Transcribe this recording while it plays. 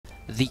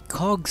The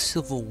CoG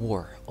Civil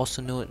War,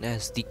 also known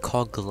as the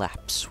CoG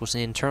Lapse, was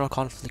an internal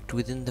conflict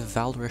within the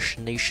Valrish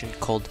nation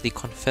called the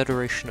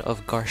Confederation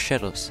of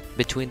Garchetos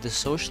between the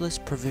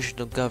Socialist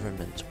Provisional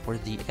Government, or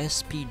the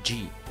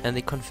SPG, and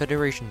the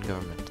Confederation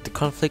government. The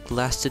conflict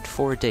lasted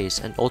 4 days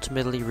and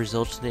ultimately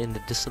resulted in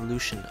the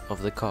dissolution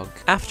of the CoG.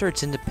 After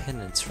its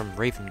independence from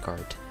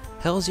Ravengard,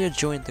 Helsia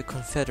joined the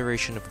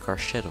Confederation of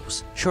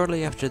Garchetos.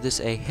 Shortly after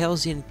this, a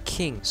Helsian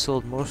king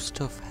sold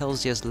most of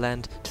Helsia's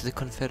land to the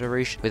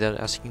Confederation without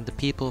asking the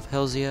people of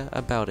Helsia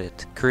about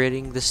it,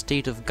 creating the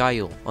state of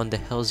Gael on the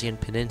Helsian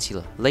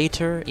peninsula.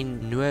 Later,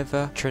 in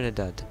Nueva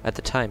Trinidad, at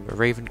the time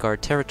Ravengard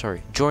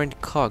territory,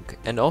 joined CoG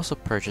and also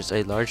purchased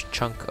a large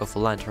chunk of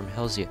land from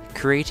Helsia,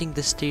 creating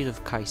the state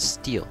of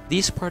Castile.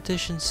 These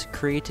partitions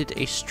created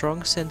a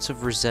strong sense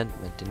of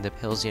resentment in the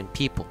Helsian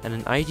people, and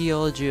an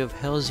ideology of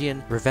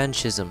Helsian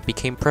revanchism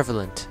became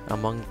prevalent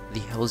among the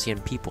Helsian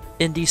people.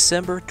 In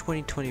December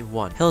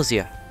 2021,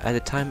 Helsia, at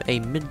the time a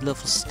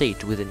mid-level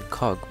state within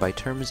CoG by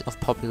terms of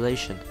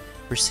population,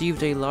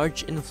 received a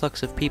large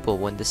influx of people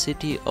when the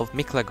city of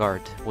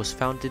Miklagard was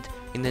founded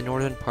in the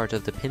northern part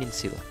of the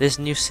peninsula. This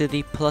new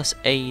city plus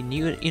a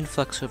new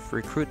influx of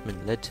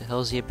recruitment led to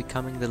Helsia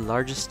becoming the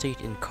largest state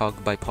in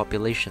CoG by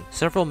population.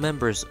 Several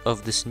members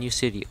of this new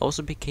city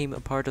also became a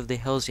part of the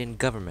Helsian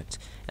government,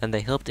 and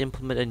they helped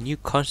implement a new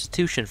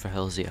constitution for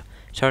Helsia,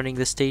 turning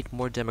the state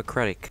more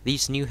democratic.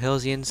 These new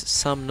Helsians,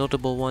 some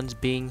notable ones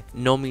being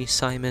Nomi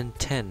Simon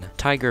 10,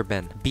 Tiger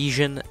Ben,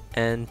 Bijan,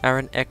 and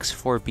Aaron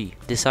X4B,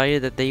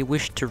 decided that they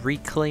wished to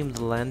reclaim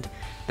the land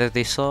that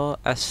they saw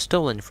as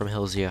stolen from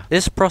Helsia.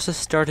 This process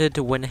started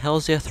when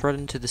Helsia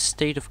threatened to the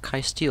state of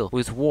Castile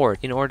with war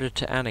in order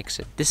to annex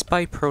it.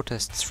 Despite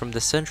protests from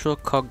the central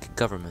CoG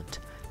government,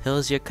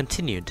 Helsia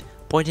continued,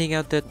 pointing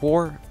out that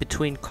war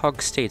between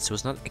CoG states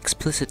was not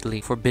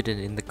explicitly forbidden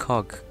in the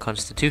CoG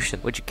constitution,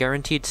 which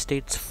guaranteed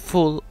states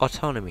full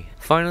autonomy.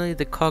 Finally,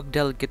 the CoG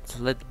delegates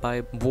led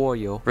by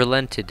Boyo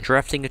relented,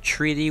 drafting a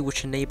treaty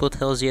which enabled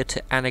Helsia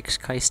to annex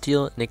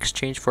Castile in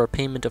exchange for a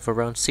payment of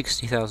around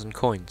 60,000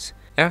 coins.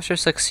 After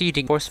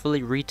succeeding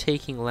forcefully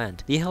retaking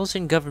land, the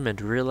Helsian government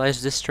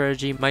realized this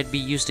strategy might be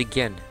used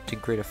again to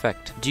great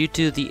effect. Due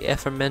to the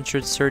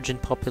aforementioned surge in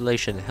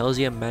population,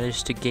 Helsia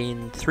managed to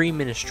gain 3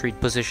 ministry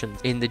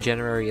positions in the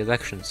January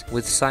elections,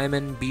 with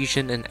Simon,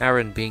 Bijan, and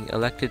Aaron being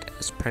elected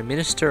as Prime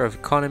Minister of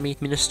Economy,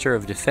 Minister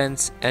of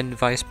Defense, and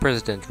Vice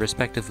President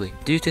respectively.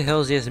 Due to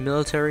Helsia's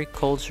military,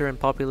 culture, and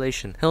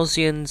population,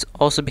 Helsians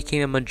also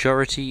became a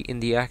majority in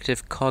the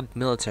active CoG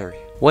military.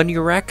 When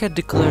Uraka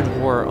declared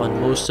war on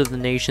most of the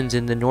nations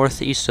in the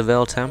northeast of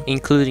Eltam,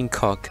 including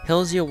CoG,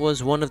 Helsia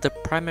was one of the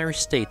primary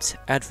states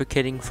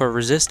advocating for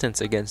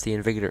resistance against the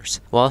invaders,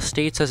 while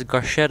states as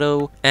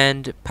Garcheto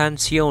and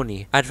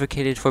Pansioni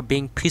advocated for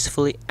being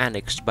peacefully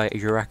annexed by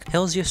Uraka.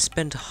 Helsia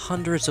spent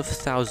hundreds of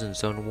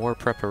thousands on war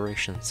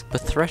preparations, but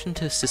threatened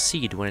to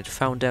secede when it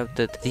found out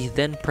that the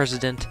then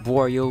president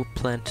Boyo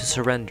planned to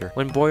surrender.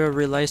 When Boyo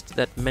realized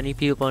that many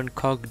people in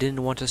CoG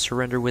didn't want to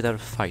surrender without a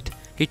fight,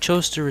 he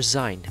chose to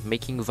resign,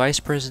 making Vice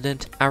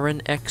President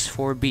Aaron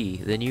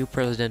X4B the new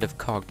president of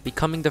CoG,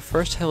 becoming the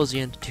first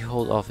Helsian to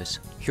hold office.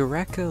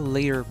 Uraka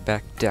later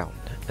backed down,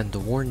 and the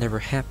war never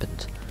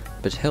happened,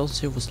 but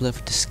Helsia was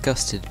left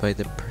disgusted by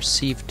the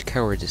perceived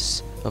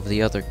cowardice of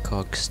the other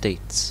CoG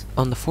states.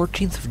 On the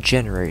 14th of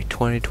January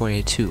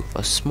 2022,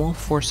 a small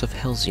force of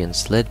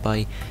Helsians led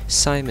by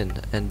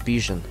Simon and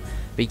Bijan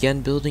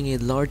began building a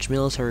large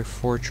military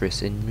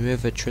fortress in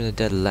Nueva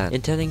Trinidad land,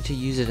 intending to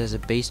use it as a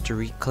base to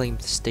reclaim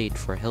the state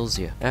for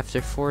Helsia. After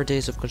 4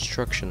 days of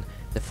construction,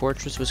 the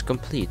fortress was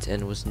complete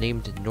and was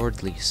named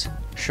Nordlies.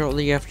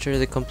 Shortly after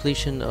the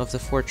completion of the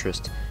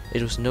fortress,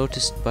 it was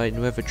noticed by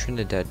Nueva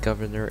Trinidad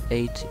Governor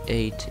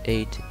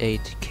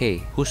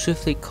 8888K, who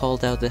swiftly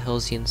called out the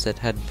Helsians that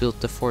had built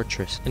the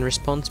fortress. In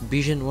response,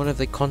 Bijan, one of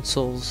the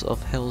consuls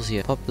of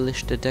Helsia,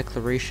 published a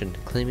declaration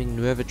claiming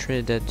Nueva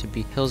Trinidad to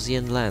be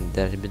Helsian land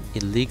that had been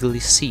illegally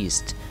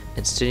seized,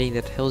 and stating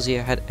that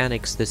Helsia had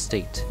annexed the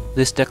state.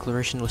 This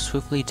declaration was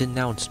swiftly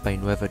denounced by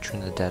Nueva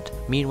Trinidad.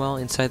 Meanwhile,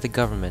 inside the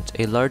government,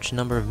 a large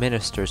number of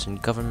ministers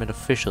and government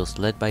officials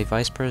led by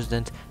Vice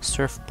President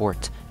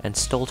Surfbort and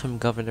Stoltham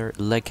Governor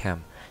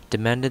Legham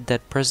demanded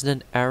that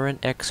President Aaron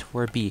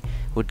X4B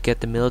would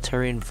get the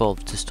military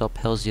involved to stop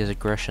Helsia's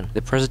aggression.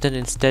 The president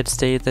instead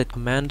stated that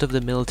command of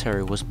the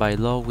military was by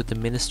law with the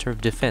Minister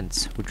of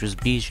Defense, which was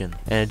Bijan,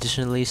 and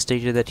additionally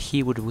stated that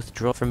he would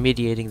withdraw from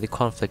mediating the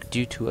conflict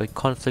due to a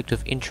conflict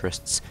of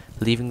interests,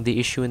 leaving the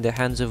issue in the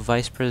hands of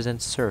Vice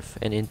President Surf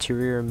and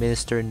Interior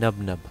Minister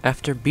Nubnub.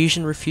 After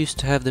Bijan refused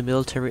to have the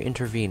military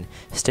intervene,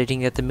 stating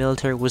that the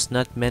military was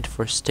not meant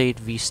for state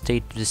v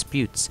state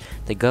disputes,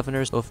 the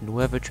governors of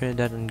Nueva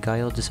Trinidad and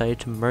Gael decided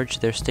to merge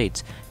their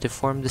states to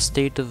form the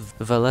state of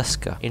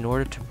Valeska in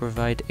order to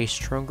provide a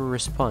stronger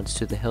response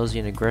to the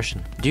Helsian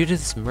aggression. Due to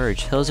this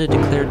merge, Helsia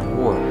declared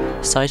war,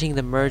 citing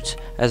the merge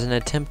as an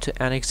attempt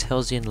to annex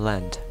Helsian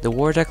land. The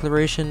war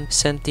declaration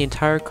sent the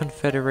entire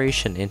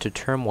confederation into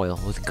turmoil,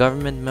 with government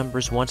government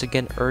members once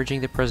again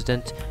urging the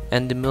president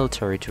and the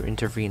military to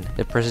intervene.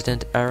 The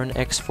president Aaron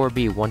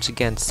X4B once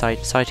again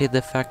cited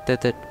the fact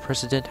that the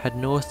president had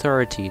no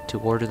authority to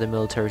order the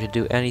military to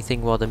do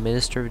anything, while the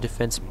Minister of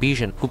Defense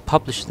Bijan, who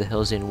published the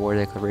Hellesian War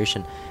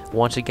Declaration,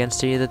 once again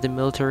stated that the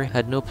military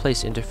had no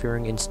place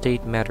interfering in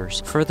state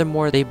matters.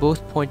 Furthermore, they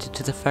both pointed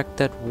to the fact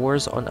that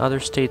wars on other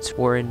states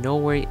were in no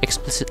way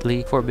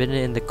explicitly forbidden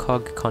in the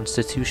CoG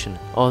constitution,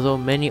 although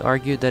many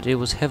argued that it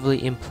was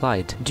heavily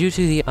implied. Due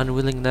to the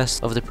unwillingness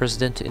of the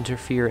president to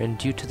interfere and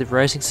due to the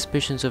rising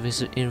suspicions of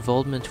his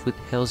involvement with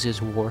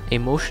Hellesia's war, a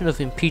motion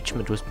of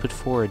impeachment was put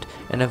forward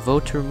and a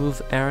vote to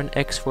remove Aaron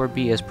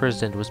X4B as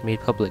president was made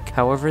public.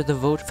 However, the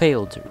vote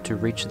failed to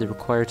reach the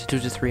required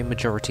 2-3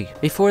 majority.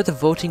 Before the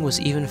voting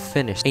was even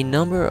finished, a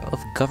number of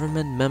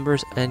government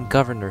members and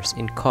governors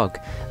in CoG,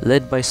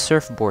 led by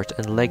Surfboard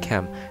and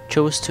Legham,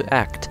 chose to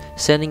act,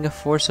 sending a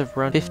force of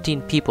around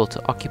 15 people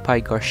to occupy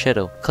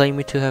Garcedo,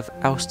 claiming to have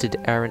ousted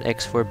Aaron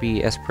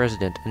X4B as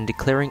president and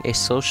declaring a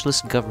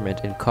socialist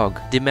government in CoG,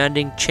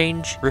 demanding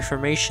change,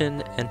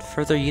 reformation, and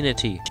further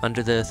unity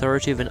under the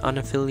authority of an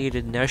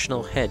unaffiliated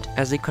national head.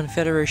 As the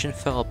Confederation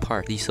fell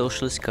apart, the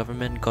socialist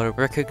government got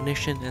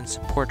recognition and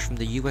support from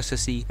the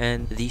USSE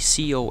and the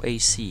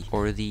COAC,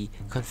 or the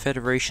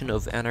Confederation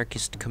of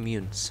Anarchist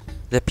Communes.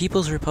 The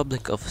People's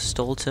Republic of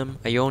Stoltem,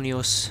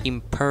 Ionios,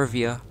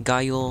 Impervia,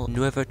 Gael,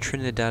 Nueva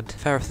Trinidad,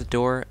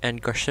 Farathdor,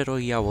 and Garcedo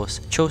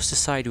Yawas chose to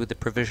side with the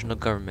provisional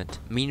government.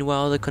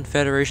 Meanwhile, the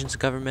Confederation's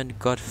government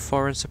got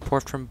foreign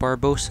support from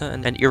Barbosa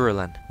and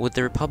Irulan, with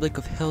the Republic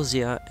of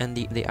Helsia and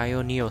the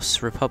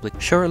Ionios Republic.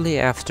 Shortly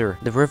after,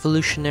 the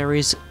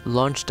revolutionaries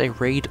launched a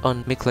raid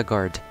on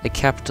Miklagard, the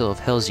capital of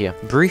Helsia,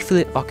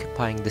 briefly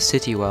occupying the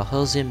city while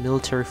Helsian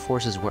military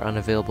forces were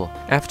unavailable.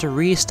 After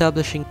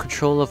re-establishing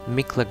control of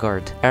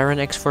Miklagard, Aaron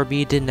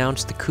X4B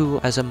denounced the coup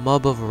as a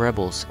mob of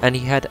rebels, and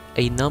he had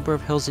a number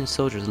of Hellesian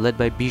soldiers led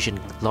by Bijan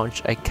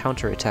launch a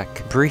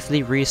counterattack,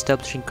 briefly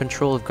re-establishing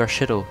control of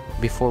Garcedo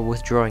before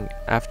withdrawing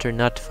after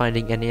not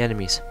finding any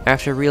enemies.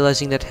 After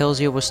realizing that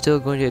Helsia was still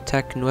going to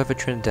attack Nueva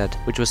Trinidad,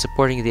 which was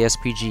supporting the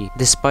SPG,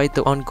 despite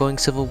the ongoing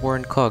civil war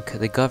in CoG,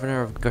 the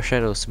governor of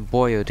Garcedos,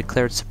 Boyo,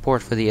 declared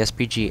support for the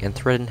SPG and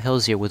threatened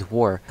Helsia with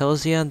war.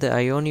 Helsia and the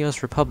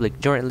Ionios Republic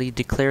jointly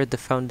declared the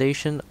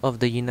foundation of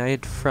the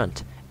United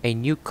Front, a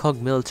new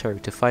CoG military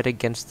to fight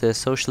against the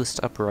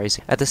socialist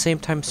uprising. At the same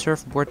time,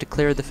 Surfboard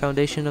declared the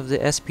foundation of the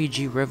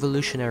SPG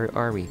Revolutionary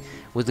Army,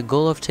 with the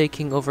goal of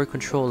taking over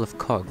control of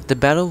CoG. The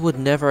battle would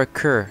never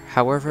occur,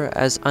 however,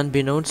 as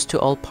unbeknownst to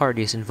all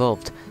parties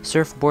involved,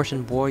 Surfboard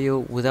and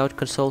Boyo, without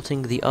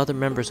consulting the other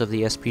members of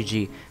the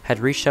SPG, had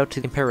reached out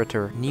to the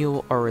Imperator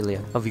Neo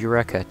Aurelian of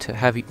Eureka to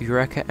have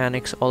Eureka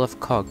annex all of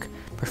CoG,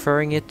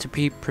 preferring it to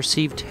be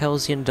perceived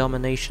Hellesian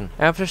domination.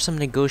 After some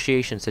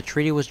negotiations, a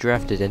treaty was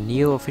drafted and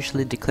Neo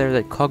officially declared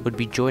that CoG would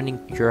be joining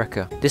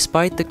Eureka.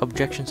 Despite the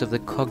objections of the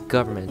CoG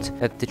government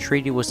that the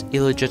treaty was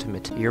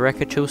illegitimate,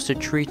 Eureka chose to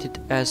treat it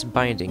as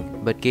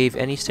binding, but gave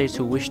any states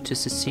who wished to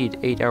secede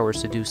 8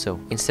 hours to do so.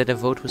 Instead, a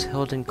vote was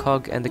held in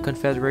CoG and the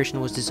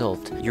Confederation was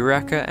dissolved.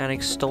 Eureka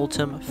annexed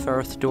Stoltem,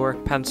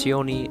 Farathdor,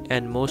 Pancioni,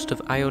 and most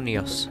of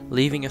Ionios,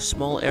 leaving a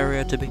small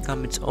area to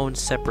become its own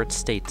separate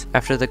state.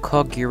 After the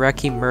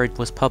CoG-Eureka merge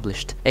was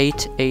published,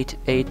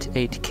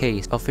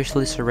 8888K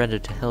officially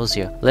surrendered to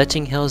Helsia,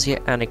 letting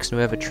Helsia annex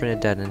Nueva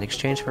Trinidad in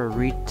exchange for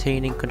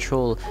retaining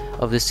control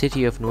of the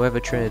city of Nueva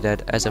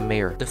Trinidad as a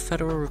mayor. The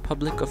Federal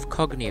Republic of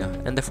Cognia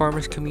and the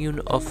farmers'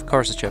 commune of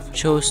Karsachev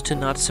chose to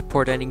not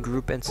support any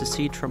group and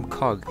secede from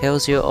CoG.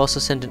 Helsia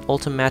also sent an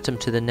ultimatum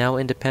to the now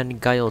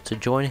independent Gael to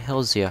join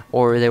Helsia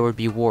or there would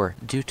be war,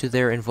 due to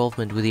their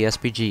involvement with the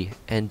SPG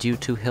and due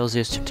to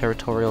Helsia's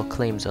territorial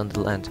claims on the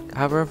land.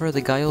 However,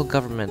 the Gael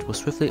government was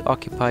swiftly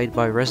occupied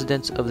by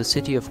residents of the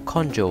city of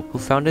Konjo, who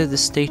founded the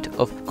state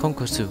of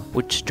Konkosu,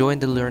 which joined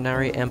the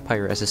Lunari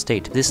Empire as a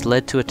state. This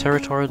led to a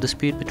territorial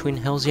dispute between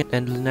Helsia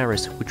and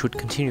Lunaris, which would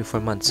continue for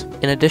months.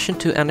 In addition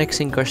to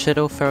annexing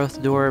Garcedo,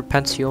 Farathdor,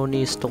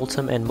 Pancioni,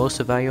 Stoltem, and most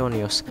of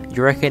Ionios,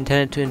 Eureka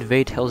intended to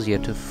invade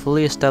Helsia to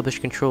fully establish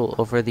control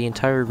over the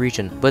entire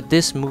region, but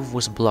this move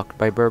was blocked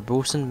by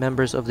Barbosan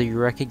members of the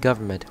Eureka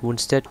government, who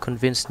instead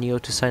convinced Neo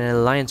to sign an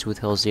alliance with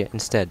Helsia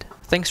instead.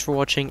 Thanks for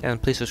watching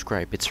and please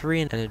subscribe, it's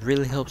free and it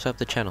really helps out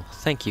the channel.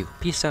 Thank you,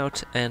 peace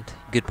out and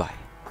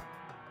goodbye.